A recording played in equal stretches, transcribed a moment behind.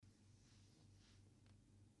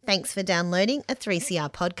Thanks for downloading a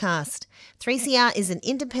 3CR podcast. 3CR is an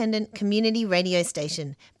independent community radio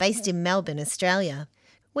station based in Melbourne, Australia.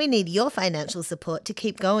 We need your financial support to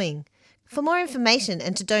keep going. For more information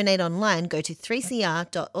and to donate online, go to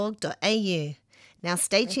 3cr.org.au. Now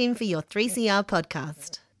stay tuned for your 3CR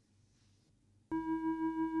podcast.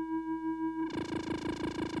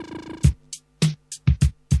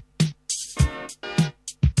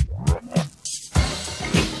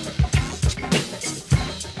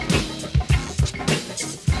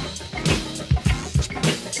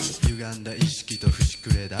歪んだ意識と節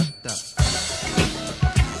くれだったどう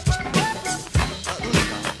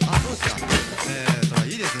ですか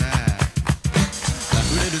いいですね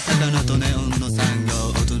溢れる魚とネオンの産業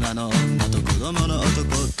大人の女と子供の男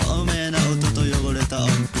透明な音と汚れた音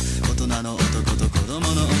符大人の男と子供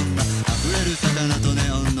の女溢れる魚とネ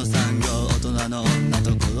オンの産業大人の女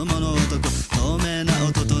と子供の男透明な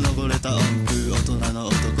音と汚れた音符大人の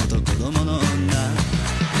男と子供の女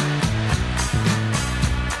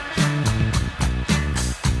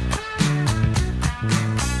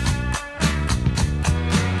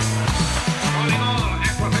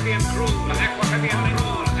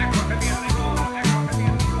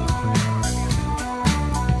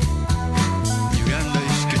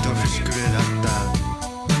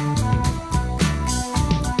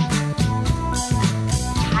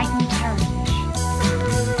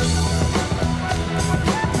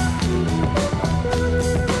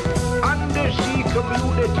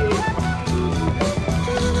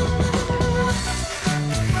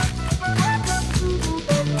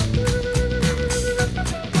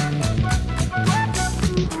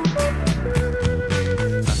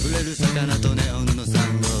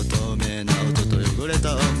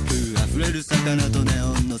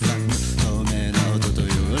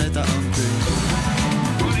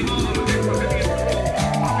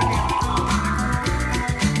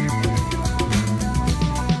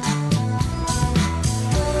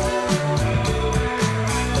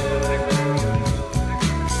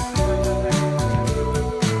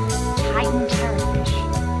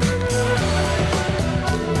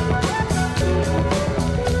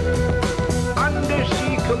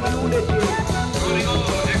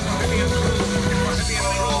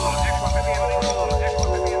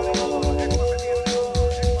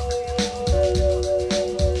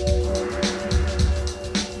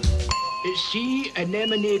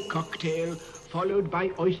Anemone cocktail followed by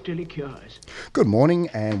oyster liqueurs. Good morning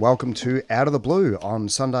and welcome to Out of the Blue on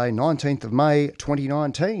Sunday 19th of May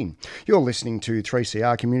 2019. You're listening to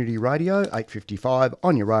 3CR Community Radio 855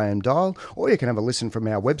 on your AM dial, or you can have a listen from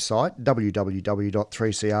our website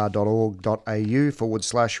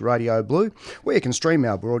www.3cr.org.au/Radio Blue, where you can stream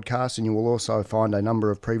our broadcast and you will also find a number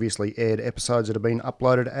of previously aired episodes that have been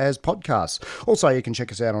uploaded as podcasts. Also, you can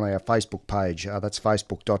check us out on our Facebook page. That's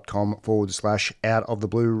facebook.com/Out of the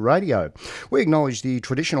Blue Radio. We acknowledge the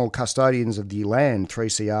traditional custodians of the land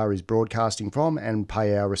 3CR is broadcasting from and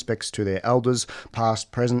pay our respects to their elders,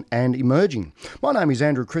 past, present and emerging. My name is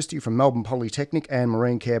Andrew Christie from Melbourne Polytechnic and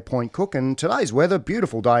Marine Care Point Cook, and today's weather,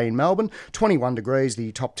 beautiful day in Melbourne, 21 degrees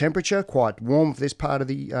the top temperature, quite warm for this part of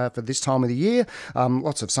the for this time of the year.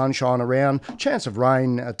 Lots of sunshine around, chance of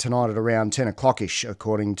rain tonight at around 10 o'clock-ish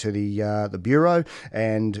according to the Bureau,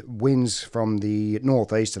 and winds from the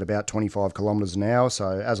northeast at about 25 kilometres an hour.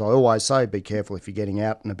 So as I always say, be careful if you're getting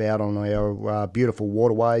out and about on our beautiful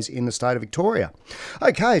waterways in the state of Victoria.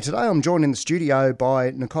 Okay, today I'm joined in the studio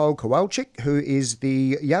by Nicole Kowalczyk, who is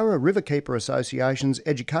the Yarra Riverkeeper Association's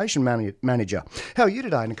Education Manager. How are you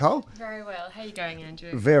today, Nicole? Very well. How are you going,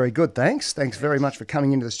 Andrew? Very good, thanks. Thanks very much for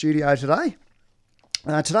coming into the studio today.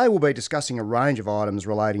 Today we'll be discussing a range of items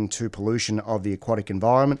relating to pollution of the aquatic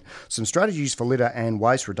environment, some strategies for litter and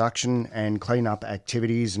waste reduction and clean-up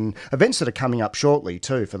activities and events that are coming up shortly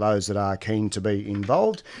too for those that are keen to be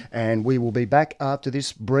involved. And we will be back after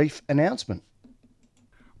this brief announcement.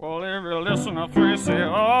 Well, if you listen to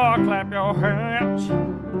 3CR, clap your hands.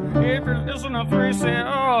 If you listen to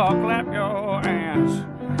 3CR, clap your hands.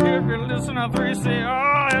 If you listen to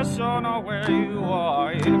 3CR, yes, I know where you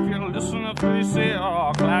are. If you listen to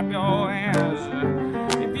 3CR, clap your hands.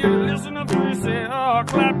 If you listen to 3CR,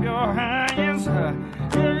 clap your hands.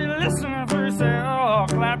 If you listen to 3CR,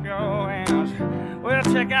 clap your hands. Well,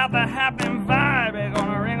 check out the happening vibe. You're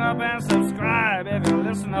gonna ring up and subscribe. If you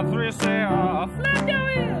listen to 3CR, flap your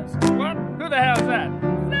ears. What? Who the hell is that?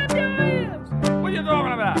 Flap your ears. What are you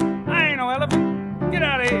talking about? I ain't no elephant. Get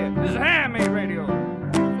out of here. This is handmade radio.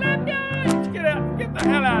 Flap your ears. Get out. Get the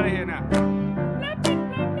hell out of here now. Flap it,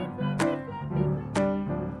 flap it, flap it, flap it. I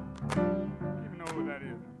don't even know who that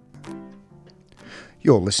is.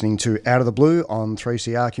 You're listening to Out of the Blue on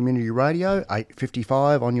 3CR Community Radio,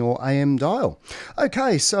 855 on your AM dial.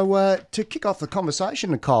 Okay, so to kick off the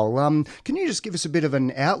conversation, Nicole, can you just give us a bit of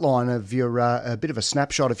an outline of your, a bit of a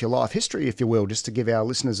snapshot of your life history, if you will, just to give our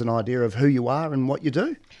listeners an idea of who you are and what you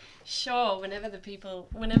do? Sure. Whenever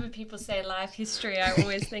people say life history, I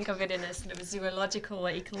always think of it in a sort of zoological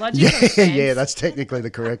or ecological sense. Yeah, that's technically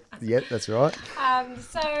the correct. Yeah, that's right.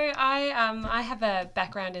 So I have a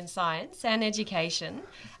background in science and education,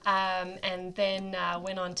 and then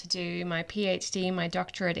went on to do my PhD, my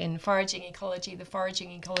doctorate in foraging ecology, the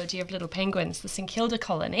foraging ecology of little penguins, the St Kilda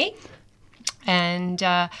colony, and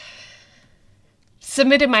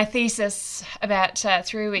submitted my thesis about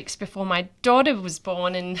 3 weeks before my daughter was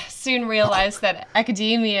born, and soon realised that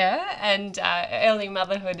academia and early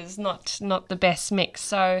motherhood is not the best mix.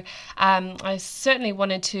 So I certainly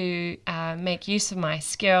wanted to make use of my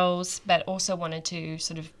skills, but also wanted to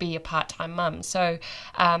sort of be a part-time mum. So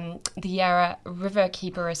the Yarra River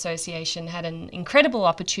Keeper Association had an incredible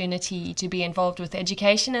opportunity to be involved with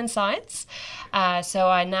education and science. So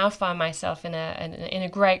I now find myself in a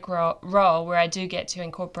great role where I do get to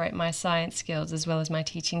incorporate my science skills as well as my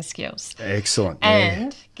teaching skills. Excellent.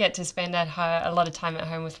 And get to spend a lot of time at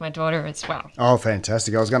home with my daughter as well. Oh,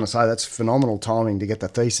 fantastic. I was going to say that's phenomenal timing to get the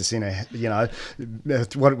thesis in,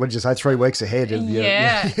 what did you say, 3 weeks ahead of your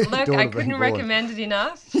Look, I couldn't recommend it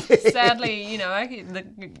enough. Sadly, the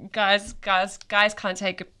guys can't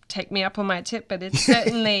take me up on my tip, but it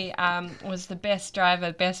certainly was the best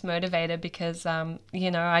driver, best motivator, because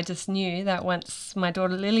I just knew that once my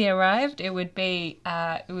daughter Lily arrived, it would be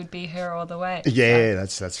her all the way. Yeah,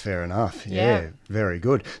 so. That's fair enough. Yeah, very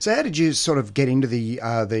good. So how did you sort of get into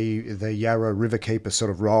the Yarra River Keeper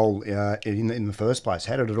sort of role in the first place?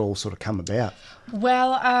 How did it all sort of come about?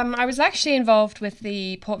 Well, I was actually involved with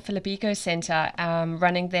the Port Phillip Eco Centre,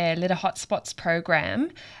 running their litter hotspots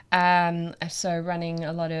program. So running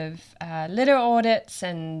a lot of litter audits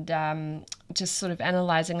and just sort of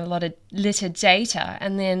analysing a lot of litter data.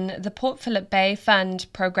 And then the Port Phillip Bay Fund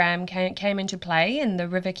program came into play, and the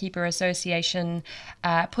Riverkeeper Association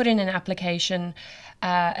put in an application,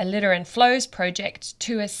 a litter and flows project,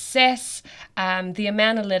 to assess the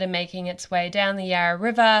amount of litter making its way down the Yarra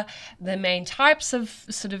River, the main types of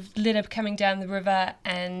sort of litter coming down the river.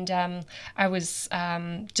 And I was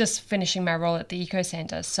just finishing my role at the Eco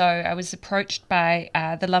Centre. So I was approached by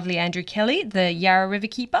the lovely Andrew Kelly, the Yarra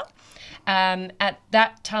Riverkeeper. At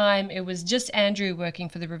that time, it was just Andrew working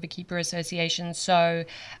for the Riverkeeper Association. So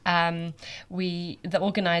the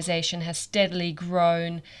organisation has steadily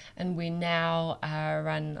grown, and we now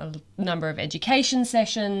run a number of education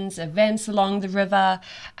sessions, events along the river.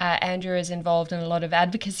 Andrew is involved in a lot of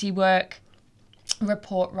advocacy work,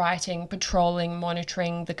 report writing, patrolling,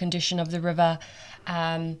 monitoring the condition of the river.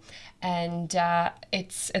 And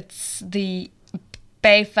it's the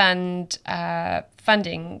Bay Fund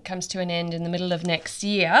funding comes to an end in the middle of next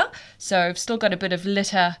year, so I've still got a bit of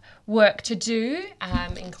litter work to do,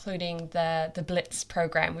 including the Blitz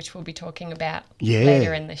program, which we'll be talking about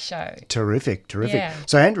later in the show. Terrific. Yeah.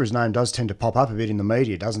 So Andrew's name does tend to pop up a bit in the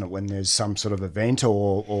media, doesn't it, when there's some sort of event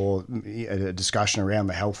or a discussion around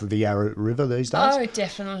the health of the Yarra River these days? Oh,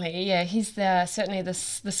 definitely. Yeah, he's certainly the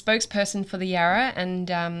spokesperson for the Yarra,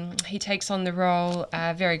 and he takes on the role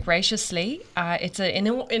very graciously. It's an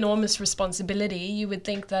enormous responsibility. You would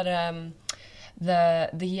think that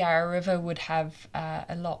the Yarra River would have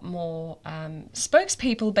a lot more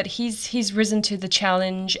spokespeople, but he's risen to the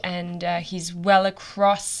challenge, and he's well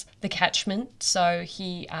across the catchment. So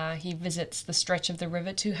he visits the stretch of the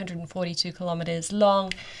river, 242 kilometres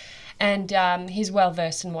long, and he's well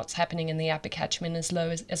versed in what's happening in the upper catchment as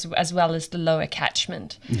well as the lower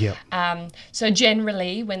catchment. Yeah. So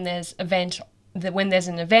generally, when there's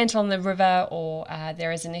an event on the river or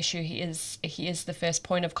there is an issue, he is the first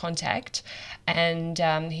point of contact, and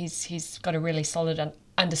he's got a really solid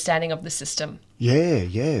understanding of the system.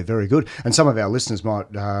 Yeah, very good. And some of our listeners might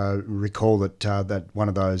recall that one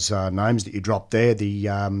of those names that you dropped there,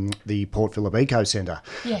 the Port Phillip Eco Centre.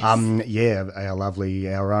 Yes. Our own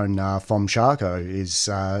Fom Sharko is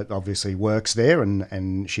obviously works there,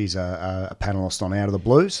 and she's a panellist on Out of the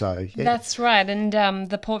Blue. So yeah. That's right. And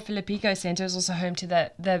the Port Phillip Eco Centre is also home to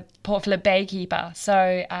the Port Phillip Bay Keeper.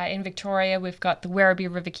 So in Victoria, we've got the Werribee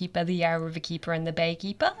Riverkeeper, the Yarra Riverkeeper, and the Bay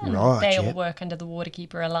Keeper. And they all work under the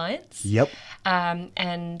Waterkeeper Alliance. Yep.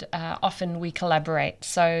 And often we collaborate.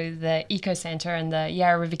 So the Eco Centre and the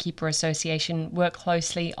Yarra Riverkeeper Association work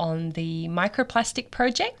closely on the microplastic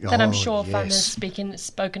project that I'm sure Fun has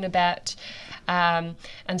spoken about. And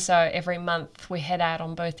so every month we head out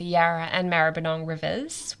on both the Yarra and Maribyrnong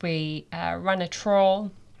rivers. We run a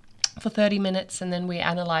trawl for 30 minutes, and then we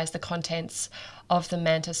analyze the contents of the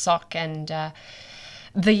manta sock, and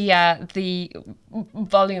the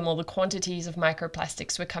volume or the quantities of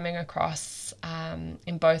microplastics we're coming across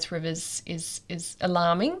in both rivers is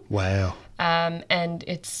alarming. Wow. And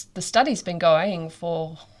the study's been going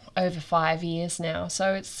for over 5 years now,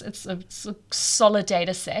 so it's a solid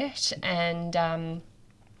data set, and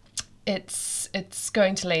it's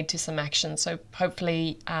going to lead to some action. So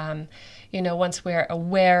hopefully, once we're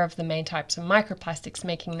aware of the main types of microplastics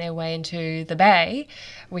making their way into the bay,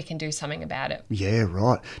 we can do something about it. Yeah,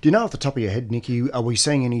 right. Do you know off the top of your head, Nikki, are we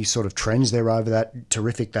seeing any sort of trends there over that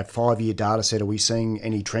 5-year data set? Are we seeing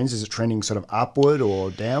any trends? Is it trending sort of upward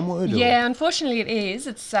or downward? Yeah, unfortunately it is.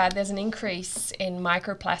 There's an increase in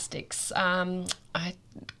microplastics. I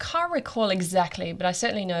can't recall exactly, but I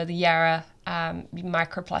certainly know the Yarra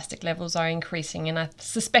microplastic levels are increasing, and I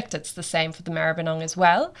suspect it's the same for the Maribyrnong as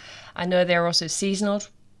well. I know there are also seasonal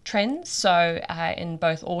trends, so in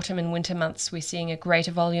both autumn and winter months we're seeing a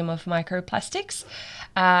greater volume of microplastics.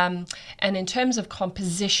 And in terms of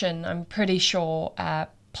composition, I'm pretty sure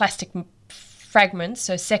plastic fragments,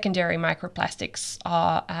 so secondary microplastics,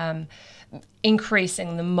 are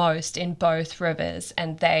increasing the most in both rivers,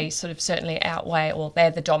 and they sort of certainly outweigh, or they're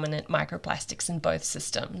the dominant microplastics in both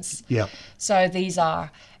systems. Yeah. So these are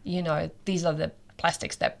the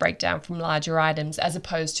plastics that break down from larger items, as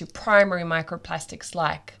opposed to primary microplastics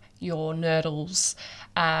like your nurdles.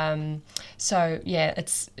 So yeah,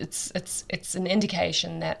 it's an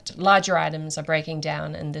indication that larger items are breaking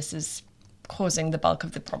down, and this is causing the bulk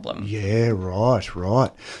of the problem. Yeah, right.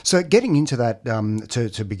 So getting into that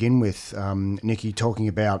to begin with, Nikki, talking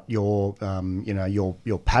about your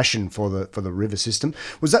your passion for the river system,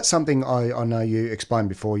 was that something I know you explained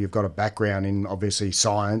before? You've got a background in obviously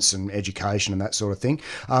science and education and that sort of thing.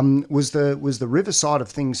 Was the river side of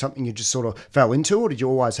things something you just sort of fell into, or did you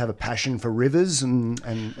always have a passion for rivers and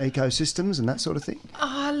ecosystems and that sort of thing?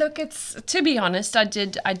 Look, to be honest, I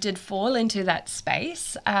did fall into that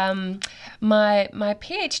space. My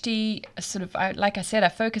PhD, like I said, I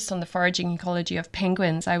focused on the foraging ecology of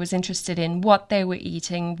penguins. I was interested in what they were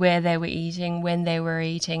eating, where they were eating, when they were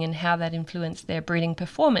eating, and how that influenced their breeding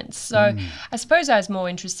performance. So I suppose I was more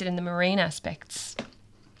interested in the marine aspects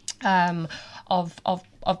of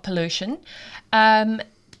pollution, but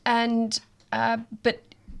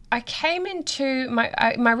I came into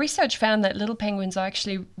my research found that little penguins are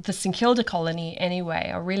actually, the St Kilda colony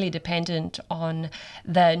anyway, are really dependent on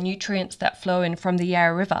the nutrients that flow in from the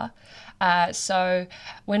Yarra River. So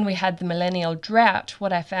when we had the millennial drought,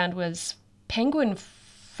 what I found was penguin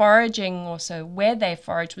foraging, also where they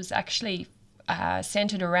forage, was actually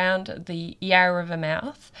centered around the Yarra River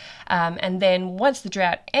mouth. And then once the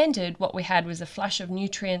drought ended, what we had was a flush of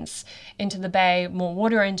nutrients into the bay, more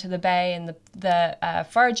water into the bay, and the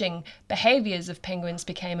foraging behaviours of penguins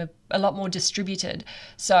became a lot more distributed.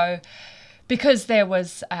 So because there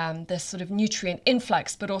was this sort of nutrient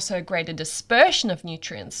influx, but also a greater dispersion of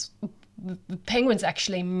nutrients, the penguins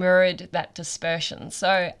actually mirrored that dispersion.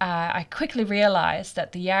 So I quickly realized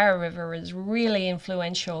that the Yarra River is really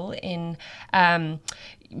influential in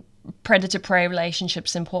predator-prey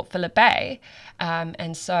relationships in Port Phillip Bay,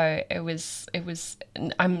 and so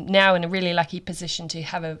I'm now in a really lucky position to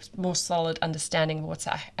have a more solid understanding of what's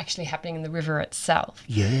actually happening in the river itself.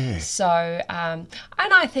 Yeah. So and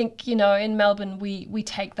I think in Melbourne we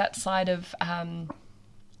take that side of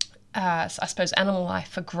I suppose animal life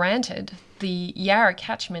for granted. The Yarra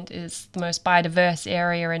catchment is the most biodiverse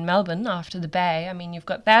area in Melbourne after the Bay. I mean, you've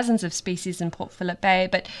got thousands of species in Port Phillip Bay,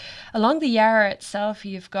 but along the Yarra itself,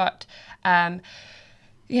 you've got 10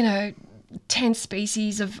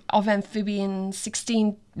 species of amphibians,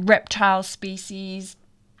 16 reptile species,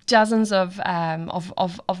 dozens of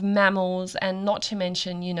mammals, and not to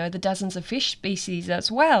mention, the dozens of fish species as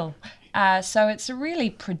well. So it's a really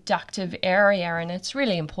productive area, and it's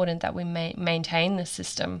really important that we maintain the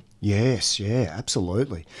system. Yes, yeah,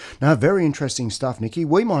 absolutely. Now, very interesting stuff, Nikki.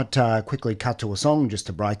 We might quickly cut to a song just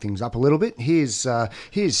to break things up a little bit. Here's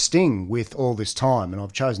Sting with All This Time, and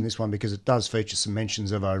I've chosen this one because it does feature some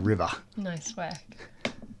mentions of a river. Nice work.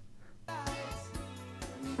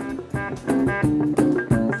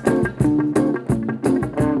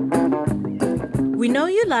 We know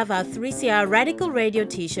you love our 3CR Radical Radio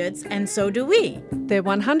t-shirts, and so do we. They're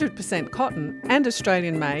 100% cotton and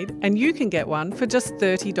Australian made, and you can get one for just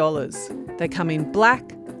 $30. They come in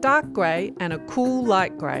black, dark grey and a cool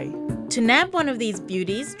light grey. To nab one of these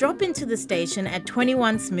beauties, drop into the station at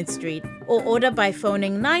 21 Smith Street or order by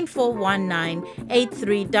phoning 9419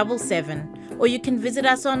 8377, or you can visit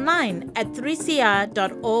us online at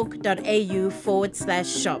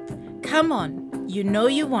 3cr.org.au/shop. Come on, You know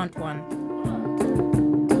you want one.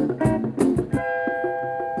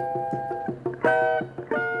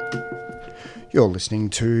 You're listening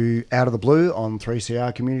to Out of the Blue on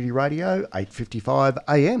 3CR Community Radio, 8:55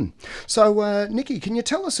 AM. So, Nikki, can you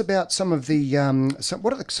tell us about some of the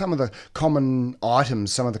what are some of the common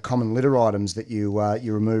items, some of the common litter items that you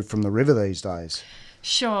remove from the river these days?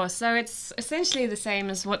 Sure. So it's essentially the same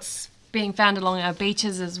as what's being found along our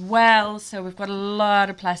beaches as well. So we've got a lot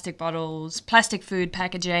of plastic bottles, plastic food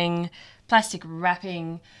packaging, plastic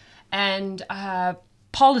wrapping, and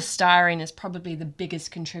polystyrene is probably the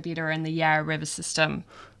biggest contributor in the Yarra River system.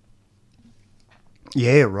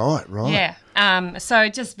 Yeah, right. Yeah. So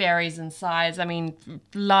it just varies in size. I mean,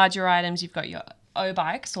 larger items, you've got your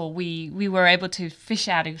O-bikes, or we were able to fish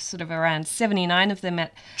out sort of around 79 of them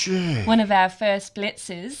at one of our first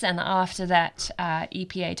blitzes, and after that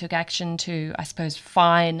EPA took action to, I suppose,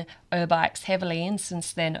 fine O-bikes heavily, and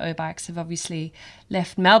since then O-bikes have obviously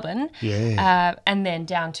left Melbourne. And then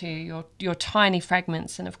down to your tiny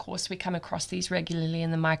fragments, and of course we come across these regularly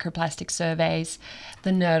in the microplastic surveys,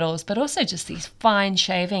 the nurdles, but also just these fine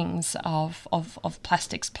shavings of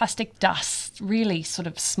plastics, plastic dust, really sort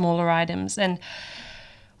of smaller items. And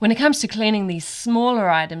when it comes to cleaning these smaller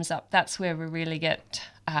items up, that's where we really get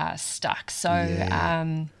stuck. So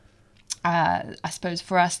I suppose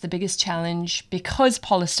for us the biggest challenge, because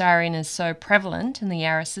polystyrene is so prevalent in the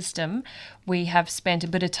Yarra system, we have spent a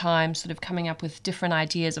bit of time sort of coming up with different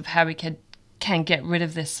ideas of how we can get rid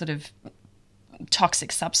of this sort of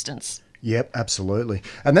toxic substance. Yep, absolutely,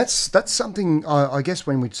 and that's something I guess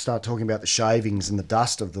when we start talking about the shavings and the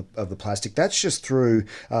dust of the plastic, that's just through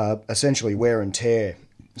essentially wear and tear.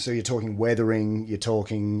 So you're talking weathering, you're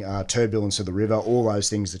talking turbulence of the river, all those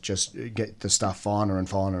things that just get the stuff finer and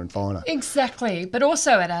finer and finer. Exactly, but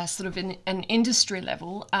also at a sort of an industry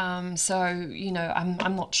level. So, you know,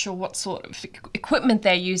 I'm not sure what sort of equipment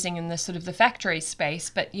they're using in the sort of the factory space,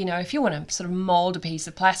 but, you know, if you want to sort of mould a piece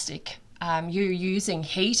of plastic, you're using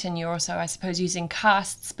heat, and you're also, I suppose, using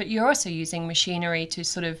casts, but you're also using machinery to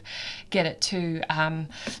sort of get it to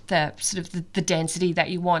the sort of the density that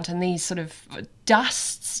you want. And these sort of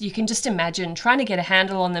dusts, you can just imagine trying to get a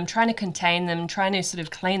handle on them, trying to contain them, trying to sort of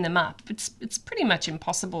clean them up. It's pretty much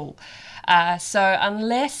impossible. So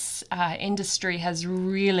unless industry has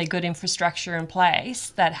really good infrastructure in place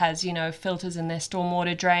that has, you know, filters in their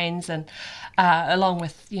stormwater drains, and along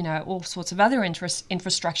with, you know, all sorts of other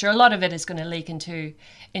infrastructure, a lot of it is going to leak into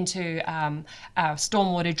our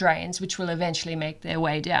stormwater drains, which will eventually make their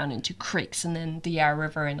way down into creeks and then the Yarra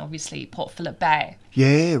River and obviously Port Phillip Bay.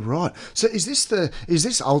 Yeah, right. So is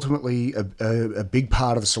this ultimately a big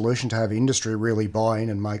part of the solution, to have industry really buy in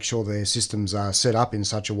and make sure their systems are set up in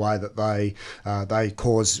such a way that they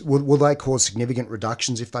cause will they cause significant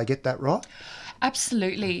reductions if they get that right?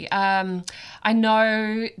 Absolutely. I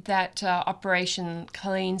know that Operation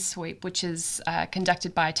Clean Sweep, which is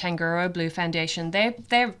conducted by Tangaroa Blue Foundation,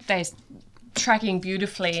 they're tracking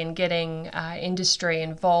beautifully and getting industry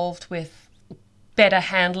involved with better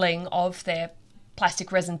handling of their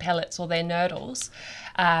plastic resin pellets or their nurdles,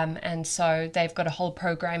 and so they've got a whole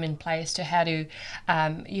program in place to how to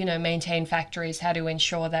maintain factories, how to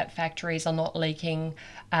ensure that factories are not leaking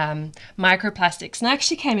microplastics. And I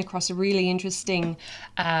actually came across a really interesting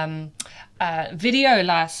video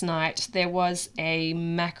last night. There was a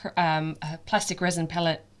plastic resin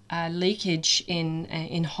pellet leakage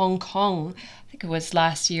in Hong Kong. I think it was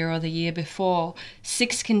last year or the year before.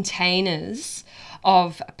 6 containers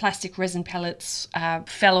of plastic resin pellets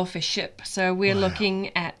fell off a ship. So we're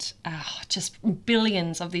looking at just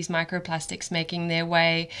billions of these microplastics making their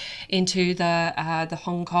way into the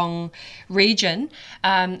Hong Kong region,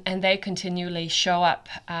 and they continually show up.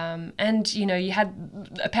 And, you know, you had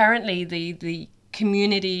apparently the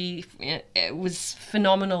community was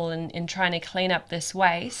phenomenal in trying to clean up this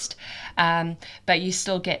waste, but you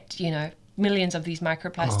still get, you know, millions of these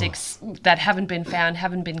microplastics that haven't been found,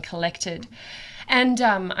 haven't been collected. And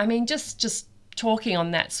I mean, just talking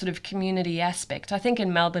on that sort of community aspect, I think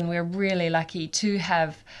in Melbourne we're really lucky to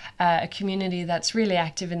have a community that's really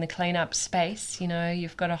active in the cleanup space. You know,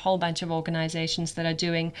 you've got a whole bunch of organisations that are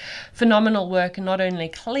doing phenomenal work, and not only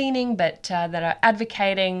cleaning, but that are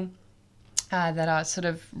advocating, that are sort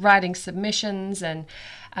of writing submissions. And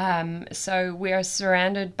so we are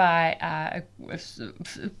surrounded by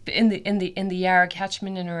in the Yarra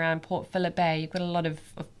catchment and around Port Phillip Bay, you've got a lot of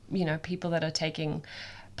you know, people that are taking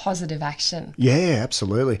positive action. Yeah,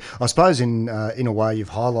 absolutely. I suppose in a way you've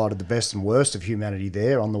highlighted the best and worst of humanity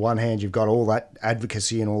there. On the one hand, you've got all that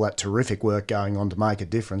advocacy and all that terrific work going on to make a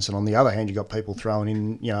difference, and on the other hand, you've got people throwing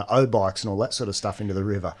in, O-bikes and all that sort of stuff into the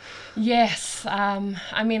river. Yes,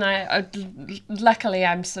 I mean, I luckily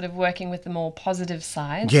I'm sort of working with the more positive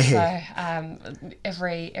side. Yeah. So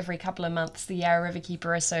every couple of months, the Yarra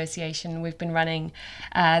Riverkeeper Association, we've been running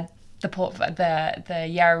the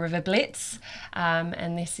Yarra River Blitz,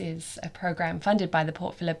 and this is a program funded by the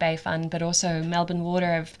Port Phillip Bay Fund, but also Melbourne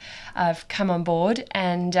Water have come on board,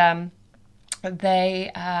 and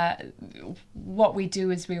what we do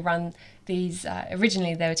is we run these,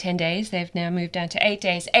 originally they were 10 days, they've now moved down to 8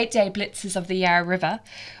 days, 8-day blitzes of the Yarra River,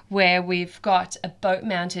 where we've got a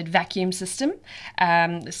boat-mounted vacuum system.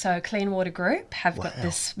 So Clean Water Group have got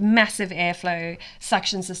this massive airflow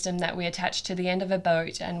suction system that we attach to the end of a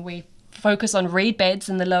boat, and we focus on reed beds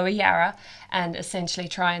in the lower Yarra and essentially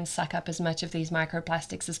try and suck up as much of these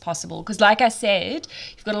microplastics as possible. Because like I said,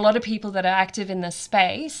 you've got a lot of people that are active in this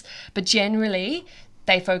space, but generally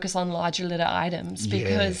they focus on larger litter items,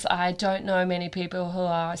 because I don't know many people who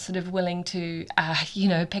are sort of willing to,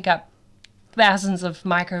 pick up thousands of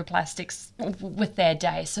microplastics with their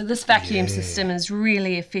day. So this vacuum system is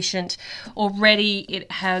really efficient. Already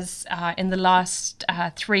it has, in the last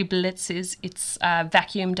 3 blitzes, it's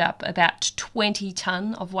vacuumed up about 20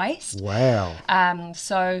 tonne of waste. Wow.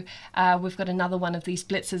 So we've got another one of these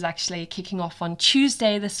blitzes actually kicking off on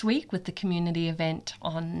Tuesday this week, with the community event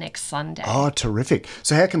on next Sunday. Oh, terrific.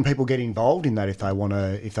 So how can people get involved in that if they want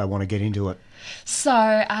to get into it?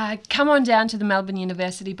 So come on down to the Melbourne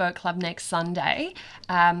University Boat Club next Sunday.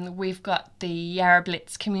 We've got the Yarra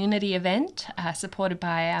Blitz community event supported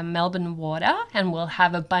by Melbourne Water, and we'll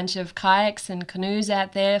have a bunch of kayaks and canoes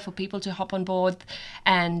out there for people to hop on board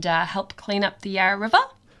and help clean up the Yarra River.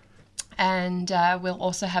 And we'll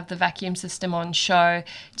also have the vacuum system on show,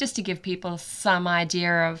 just to give people some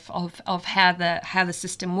idea of how the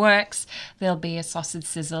system works. There'll be a sausage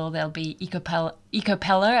sizzle, there'll be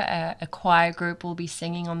Ecopeller, a choir group will be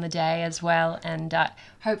singing on the day as well, and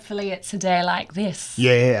hopefully it's a day like this.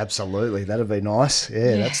 Yeah, absolutely. That'd be nice.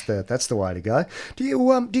 Yeah. That's the way to go. Do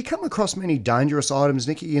you come across many dangerous items,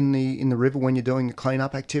 Nikki, in the river when you're doing the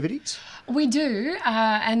clean-up activities? We do,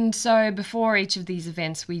 and so before each of these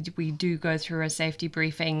events, we do go through a safety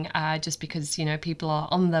briefing, just because people are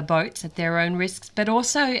on the boats at their own risks. But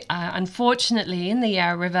also, unfortunately, in the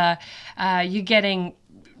Yarra River, you're getting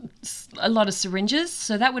a lot of syringes,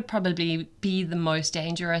 so that would probably be the most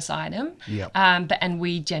dangerous item. Yep. And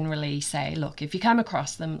we generally say, look, if you come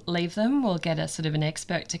across them, leave them. We'll get a sort of an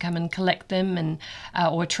expert to come and collect them, and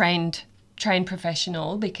or trained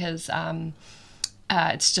professional, because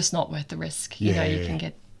it's just not worth the risk. You can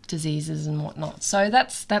get diseases and whatnot. So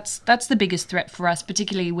that's the biggest threat for us,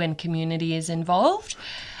 particularly when community is involved.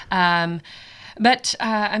 But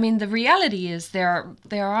the reality is there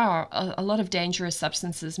are a lot of dangerous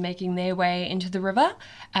substances making their way into the river.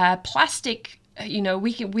 Plastic,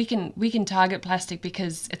 we can target plastic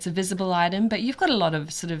because it's a visible item, but you've got a lot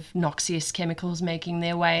of sort of noxious chemicals making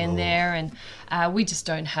their way in there, and we just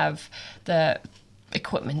don't have the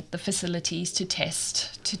equipment, the facilities to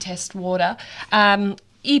test water.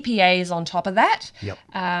 EPA is on top of that. Yep.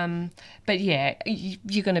 But yeah,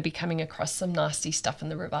 you're going to be coming across some nasty stuff in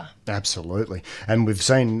the river. Absolutely. And we've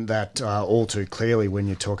seen that all too clearly when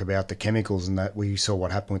you talk about the chemicals, and that we saw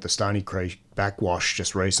what happened with the Stony Creek backwash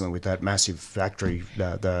just recently with that massive factory,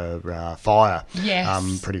 the fire.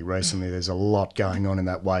 Yes. Pretty recently. There's a lot going on in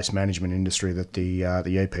that waste management industry that the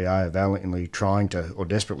EPA are valiantly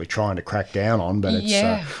desperately trying to crack down on, but it's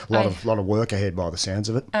a lot of work ahead by the sounds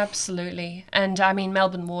of it. Absolutely. And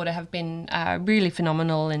Melbourne Water have been really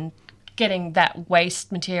phenomenal in getting that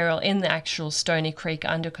waste material in the actual Stony Creek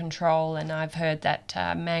under control, and I've heard that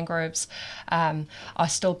mangroves are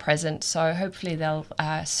still present, so hopefully they'll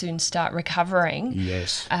soon start recovering.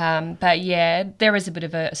 Yes. But yeah, there is a bit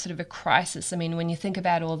of a sort of a crisis. When you think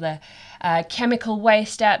about all the chemical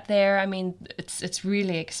waste out there, it's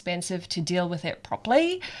really expensive to deal with it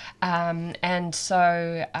properly, and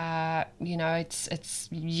so it's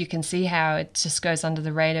you can see how it just goes under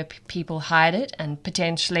the radar. People hide it and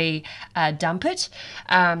potentially dump it,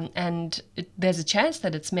 and there's a chance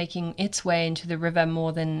that it's making its way into the river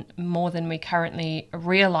more than we currently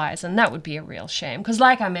realise, and that would be a real shame, because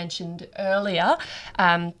like I mentioned earlier,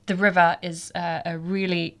 the river is a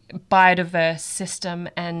really biodiverse system,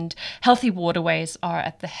 and healthy waterways are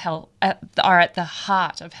at the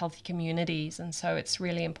heart of healthy communities, and so it's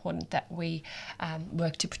really important that we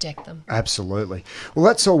work to protect them. Absolutely. Well,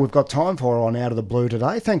 that's all we've got time for on Out of the Blue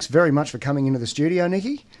today. Thanks very much for coming into the studio,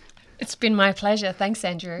 Nikki. It's been my pleasure. Thanks,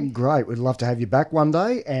 Andrew. Great. We'd love to have you back one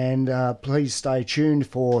day. And please stay tuned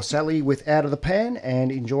for Sally with Out of the Pan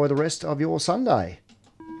and enjoy the rest of your Sunday.